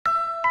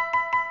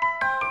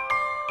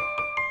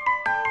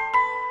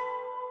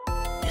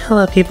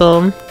Hello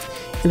people,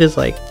 it is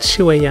like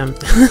 2 a.m.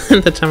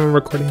 at the time I'm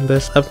recording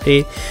this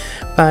update,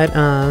 but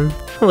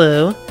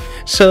hello.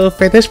 So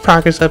for this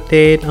progress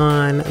update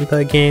on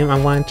the game, I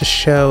wanted to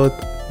show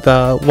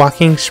the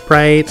walking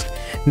sprite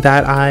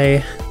that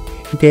I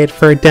did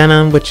for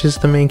Denim, which is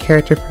the main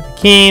character for the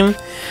game.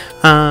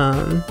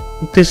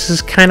 This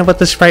is kind of what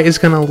the sprite is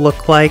going to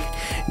look like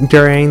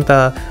during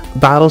the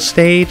battle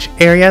stage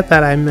area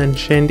that I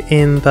mentioned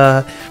in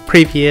the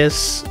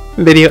previous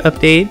video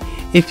update,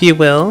 if you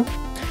will.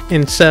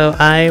 And so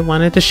I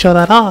wanted to show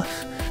that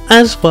off.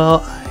 As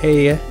well,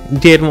 I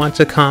did want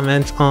to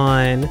comment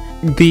on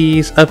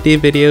these update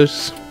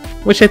videos,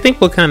 which I think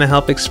will kind of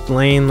help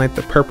explain like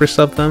the purpose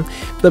of them.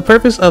 The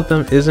purpose of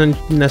them isn't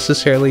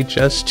necessarily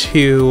just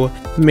to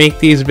make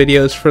these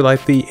videos for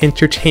like the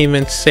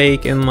entertainment's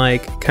sake and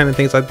like kind of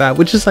things like that,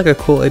 which is like a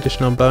cool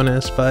additional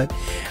bonus, but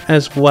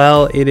as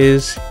well it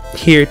is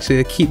here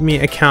to keep me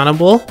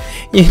accountable,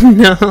 you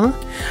know,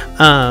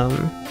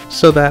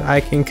 so that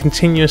I can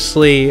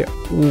continuously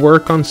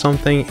work on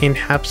something and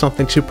have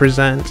something to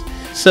present.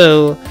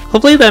 So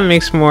hopefully that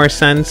makes more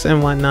sense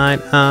and whatnot.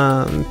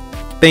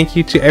 Thank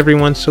you to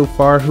everyone so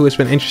far who has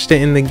been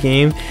interested in the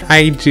game.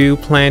 I do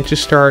plan to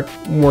start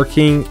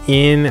working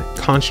in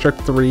Construct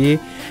 3,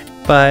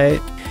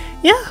 but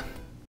yeah.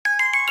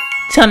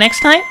 Till next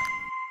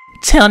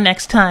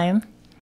time.